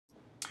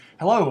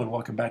Hello and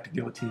welcome back to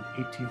Guillotine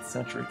 18th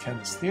Century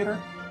Chemist Theater.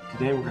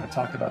 Today we're going to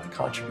talk about the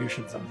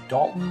contributions of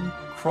Dalton,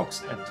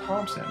 Crookes, and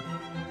Thompson,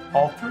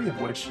 all three of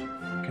which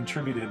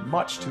contributed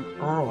much to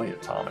early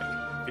atomic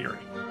theory.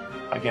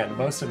 Again,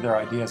 most of their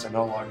ideas are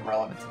no longer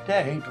relevant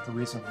today, but the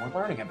reason we're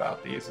learning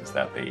about these is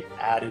that they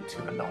added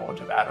to the knowledge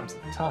of atoms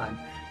at the time,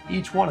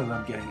 each one of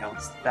them getting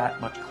us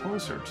that much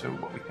closer to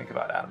what we think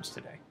about atoms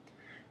today.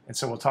 And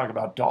so we'll talk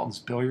about Dalton's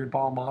billiard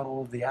ball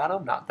model of the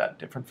atom, not that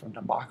different from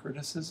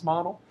Democritus's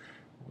model.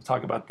 We'll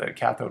talk about the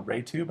cathode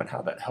ray tube and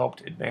how that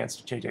helped advance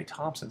J.J.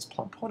 Thomson's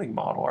plum pudding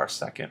model, our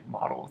second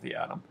model of the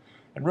atom,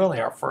 and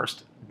really our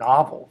first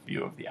novel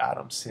view of the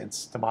atom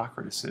since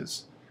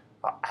Democritus's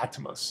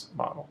atomos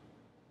model.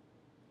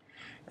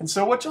 And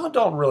so what John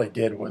Dalton really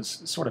did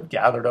was sort of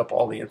gathered up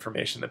all the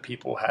information that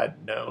people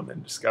had known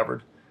and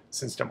discovered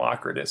since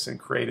Democritus and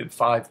created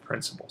 5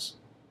 principles.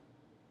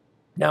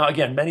 Now,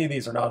 again, many of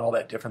these are not all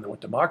that different than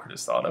what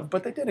Democritus thought of,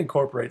 but they did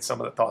incorporate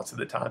some of the thoughts of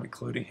the time,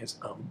 including his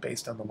own,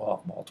 based on the law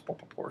of multiple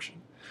proportion.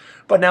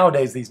 But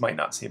nowadays, these might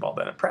not seem all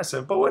that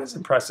impressive, but what is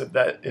impressive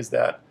is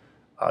that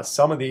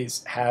some of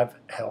these have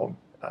held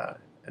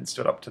and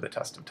stood up to the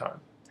test of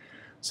time.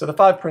 So the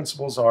 5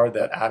 principles are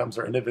that atoms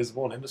are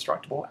indivisible and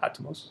indestructible,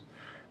 atomos,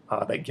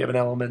 that given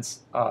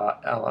elements,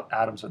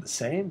 atoms are the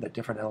same, that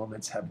different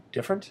elements have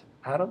different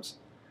atoms,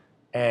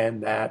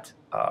 and that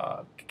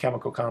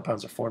chemical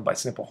compounds are formed by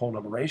simple whole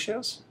number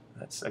ratios.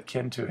 That's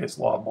akin to his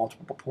law of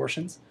multiple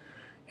proportions,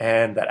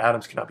 and that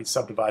atoms cannot be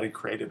subdivided,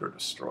 created, or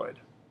destroyed.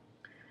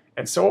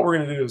 And so what we're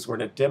going to do is we're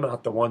going to dim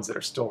out the ones that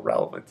are still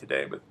relevant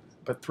today,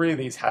 but 3 of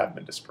these have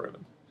been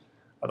disproven.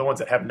 The ones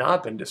that have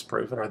not been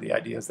disproven are the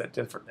ideas that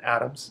different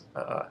atoms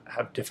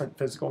have different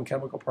physical and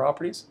chemical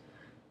properties,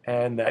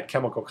 and that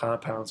chemical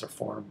compounds are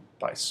formed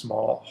by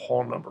small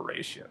whole number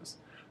ratios.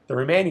 The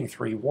remaining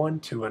 3, 1,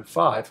 2, and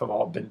 5, have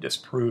all been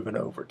disproven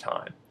over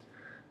time.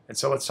 And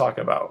so let's talk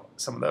about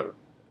some of the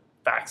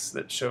facts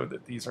that show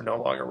that these are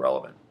no longer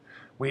relevant.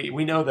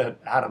 We know that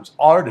atoms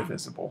are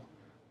divisible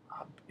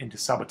into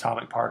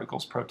subatomic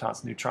particles,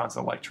 protons, neutrons,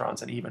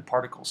 electrons, and even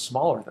particles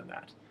smaller than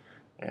that.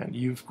 And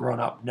you've grown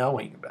up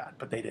knowing that,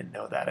 but they didn't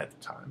know that at the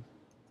time.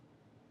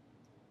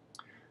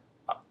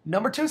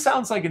 Number 2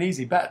 sounds like an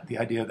easy bet, the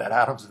idea that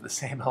atoms of the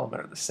same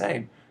element are the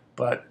same,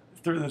 but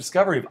through the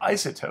discovery of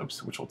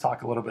isotopes, which we'll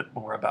talk a little bit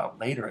more about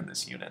later in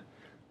this unit,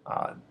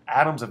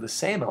 atoms of the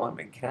same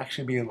element can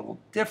actually be a little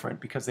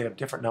different because they have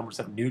different numbers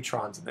of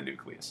neutrons in the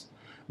nucleus.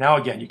 Now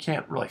again, you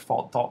can't really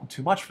fault Dalton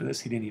too much for this.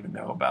 He didn't even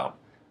know about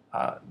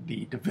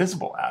the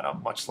divisible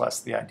atom, much less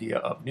the idea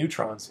of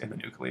neutrons in the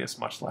nucleus,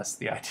 much less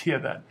the idea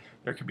that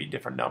there could be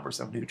different numbers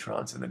of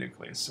neutrons in the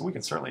nucleus. So we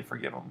can certainly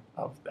forgive him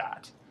of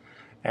that.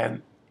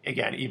 And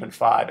again, even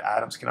 5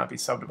 atoms cannot be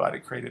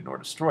subdivided, created, nor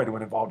destroyed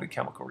when involved in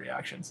chemical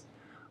reactions.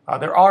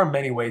 There are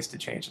many ways to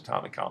change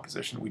atomic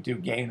composition. We do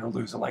gain or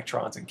lose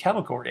electrons in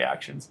chemical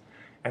reactions,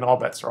 and all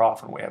bets are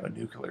off when we have a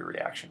nuclear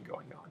reaction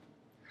going on.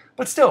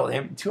 But still,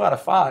 2 out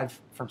of 5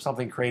 from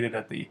something created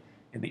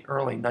in the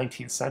early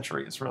 19th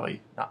century is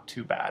really not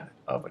too bad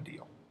of a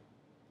deal.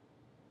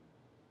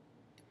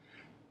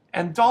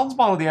 And Dalton's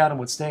model of the atom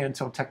would stay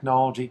until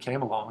technology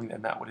came along,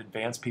 and that would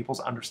advance people's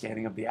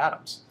understanding of the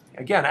atoms.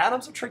 Again,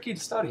 atoms are tricky to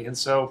study, and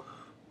so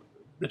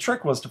the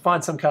trick was to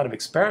find some kind of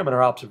experiment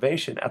or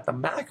observation at the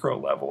macro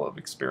level of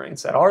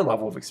experience, at our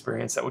level of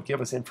experience, that would give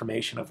us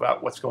information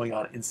about what's going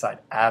on inside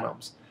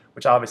atoms,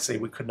 which obviously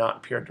we could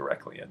not peer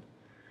directly in.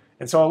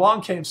 And so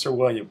along came Sir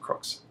William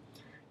Crookes,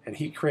 and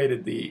he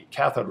created the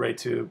cathode ray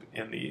tube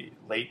in the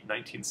late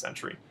 19th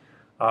century.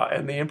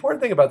 And the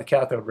important thing about the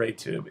cathode ray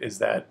tube is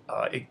that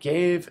it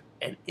gave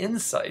an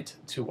insight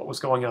to what was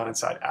going on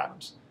inside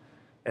atoms.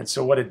 And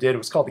so what it did, it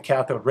was called the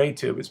cathode ray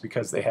tube, is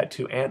because they had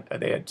two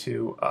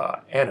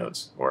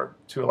anodes, or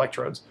 2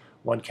 electrodes,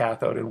 one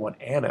cathode and one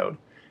anode.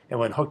 And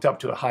when hooked up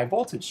to a high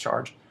voltage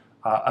charge,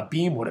 a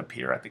beam would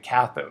appear at the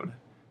cathode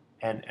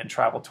and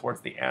travel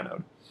towards the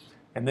anode.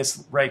 And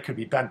this ray could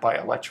be bent by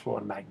electrical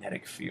and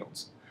magnetic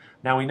fields.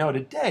 Now we know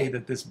today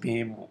that this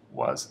beam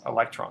was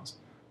electrons,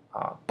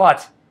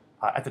 but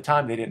at the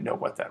time they didn't know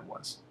what that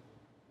was.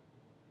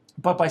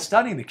 But by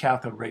studying the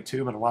cathode ray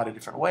tube in a lot of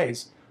different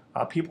ways,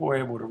 people were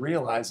able to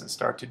realize and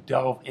start to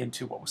delve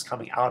into what was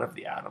coming out of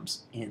the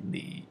atoms in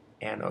the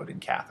anode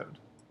and cathode.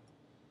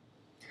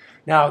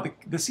 Now,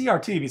 the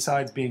CRT,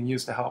 besides being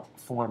used to help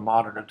form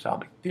modern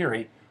atomic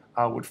theory,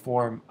 would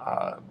form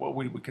what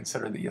we would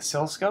consider the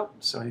oscilloscope.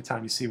 So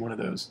anytime you see one of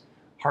those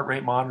heart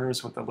rate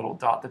monitors with a little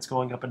dot that's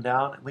going up and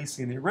down, at least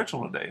in the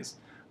original days,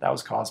 that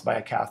was caused by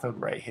a cathode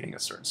ray hitting a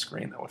certain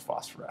screen that would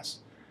phosphoresce.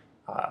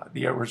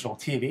 The original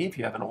TV, if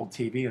you have an old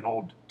TV, an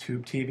old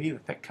tube TV, the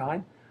thick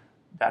kind,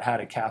 that had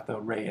a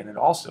cathode ray in it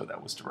also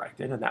that was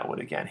directed, and that would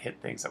again hit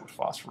things that would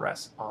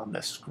phosphoresce on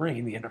the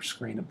screen, the inner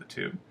screen of the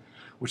tube,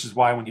 which is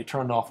why when you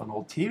turned off an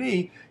old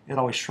TV, it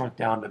always shrunk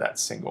down to that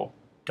single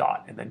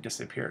dot and then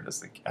disappeared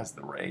as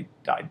the ray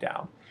died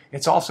down.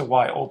 It's also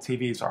why old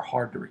TVs are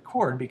hard to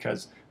record,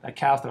 because that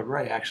cathode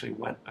ray actually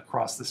went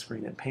across the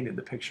screen and painted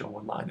the picture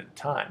one line at a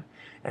time.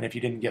 And if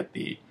you didn't get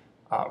the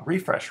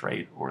refresh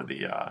rate or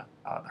the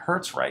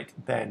hertz right,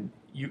 then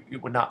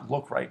it would not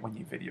look right when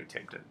you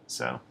videotaped it.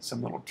 So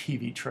some little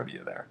TV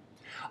trivia there.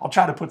 I'll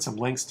try to put some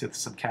links to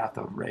some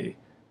cathode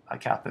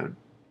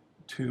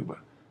tube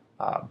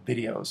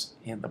videos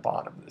in the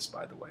bottom of this,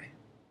 by the way.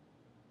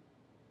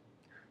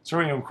 Sir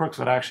William Crookes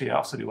would actually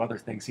also do other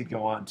things. He'd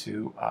go on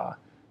to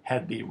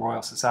head the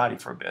Royal Society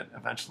for a bit,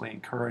 eventually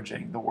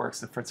encouraging the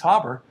works of Fritz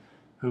Haber,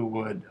 who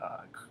would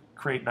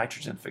create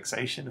nitrogen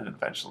fixation and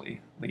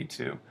eventually lead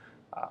to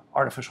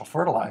artificial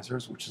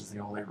fertilizers, which is the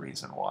only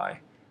reason why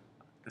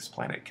this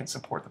planet can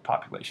support the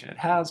population it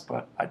has,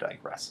 but I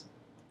digress.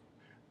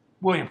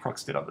 William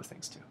Crookes did other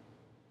things too.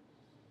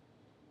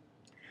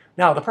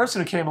 Now, the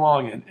person who came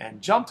along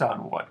and jumped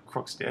on what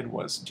Crookes did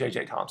was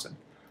J.J. Thomson.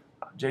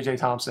 J.J.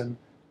 Thomson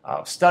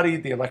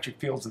studied the electric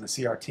fields in the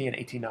CRT in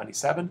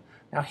 1897.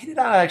 Now, he did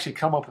not actually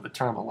come up with the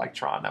term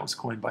electron. That was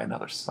coined by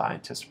another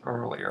scientist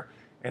earlier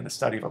in the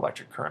study of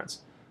electric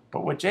currents.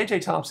 But what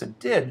J.J. Thomson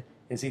did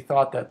is he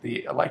thought that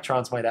the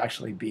electrons might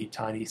actually be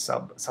tiny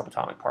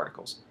subatomic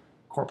particles,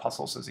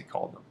 corpuscles as he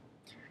called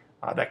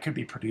them, that could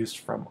be produced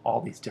from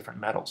all these different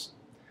metals.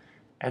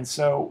 And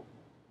so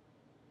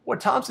what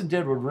Thomson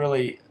did would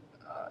really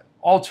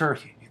alter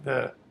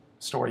the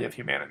story of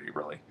humanity,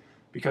 really.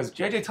 Because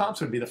J.J.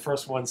 Thomson would be the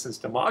first one since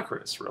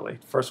Democritus, really,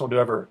 the first one to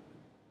ever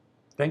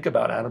think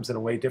about atoms in a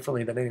way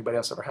differently than anybody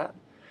else ever had.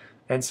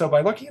 And so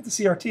by looking at the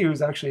CRT, he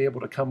was actually able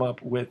to come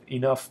up with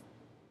enough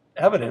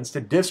evidence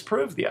to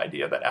disprove the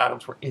idea that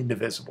atoms were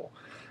indivisible.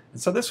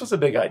 And so this was a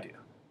big idea.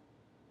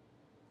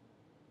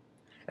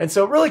 And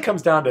so it really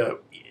comes down to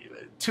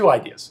two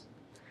ideas.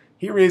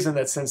 He reasoned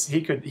that since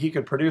he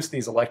could produce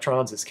these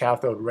electrons as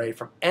cathode ray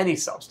from any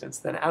substance,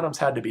 then atoms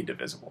had to be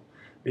divisible,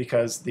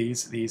 because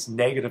these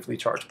negatively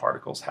charged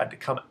particles had to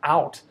come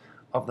out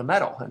of the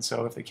metal. And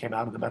so if they came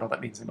out of the metal,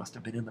 that means they must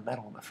have been in the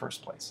metal in the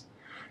first place.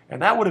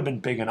 And that would have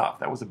been big enough.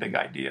 That was a big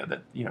idea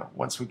that,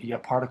 once we could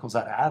get particles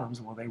out of atoms,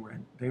 well,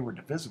 they were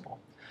divisible.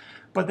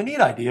 But the neat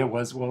idea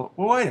was, well,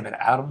 wait a minute,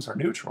 atoms are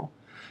neutral.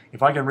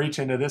 If I can reach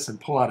into this and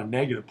pull out a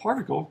negative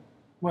particle,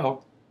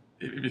 well,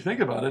 if you think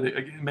about it,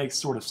 it makes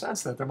sort of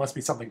sense that there must be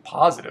something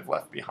positive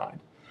left behind.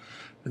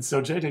 And so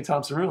J.J.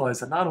 Thomson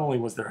realized that not only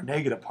was there a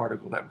negative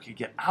particle that we could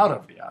get out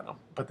of the atom,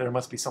 but there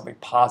must be something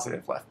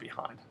positive left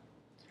behind.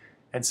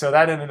 And so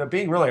that ended up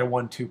being really a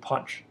 1-2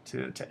 punch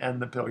to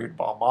end the billiard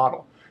ball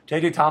model.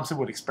 J.J. Thomson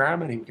would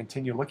experiment, he would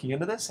continue looking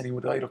into this, and he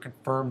would later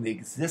confirm the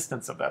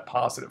existence of that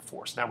positive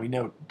force. Now we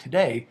know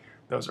today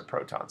those are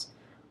protons,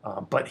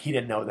 but he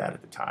didn't know that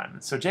at the time.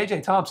 And so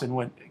J.J.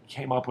 Thomson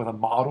came up with a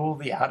model of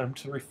the atom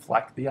to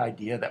reflect the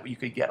idea that you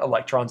could get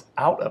electrons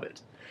out of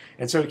it.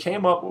 And so he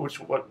came up with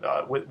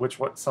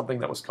something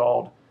that was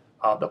called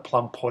the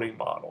plum pudding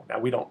model. Now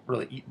we don't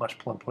really eat much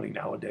plum pudding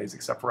nowadays,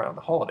 except around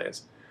the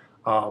holidays.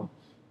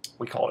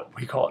 We call it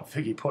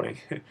figgy pudding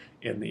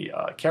in the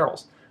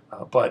carols.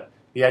 But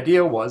the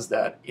idea was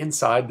that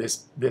inside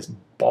this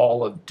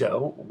ball of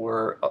dough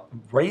were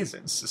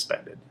raisins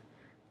suspended.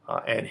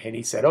 And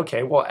he said,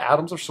 okay, well,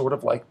 atoms are sort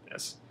of like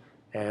this.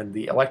 And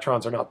the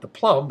electrons are not the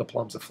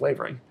plum's a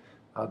flavoring.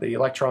 The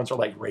electrons are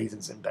like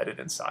raisins embedded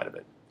inside of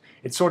it.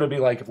 It'd sort of be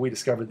like if we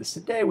discovered this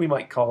today, we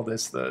might call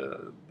this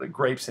the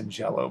grapes and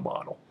jello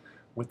model,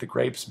 with the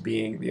grapes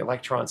being the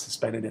electrons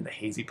suspended in a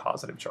hazy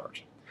positive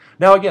charge.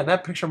 Now, again,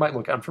 that picture might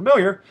look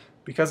unfamiliar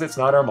because it's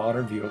not our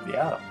modern view of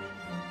the atom.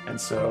 And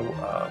so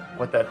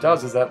what that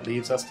does is that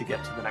leaves us to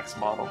get to the next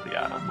model of the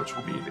atom, which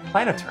will be the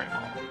planetary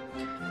model.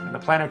 And the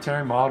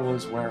planetary model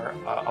is where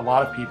a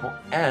lot of people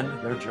end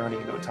their journey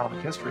into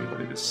atomic history,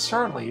 but it is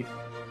certainly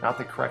not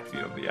the correct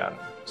view of the atom.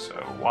 So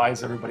why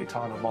is everybody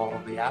taught a model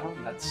of the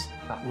atom? That's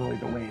not really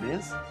the way it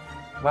is.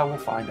 Well, we'll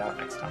find out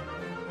next time.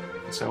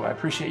 So I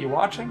appreciate you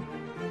watching.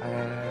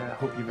 I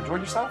hope you've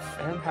enjoyed yourself,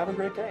 and have a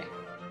great day.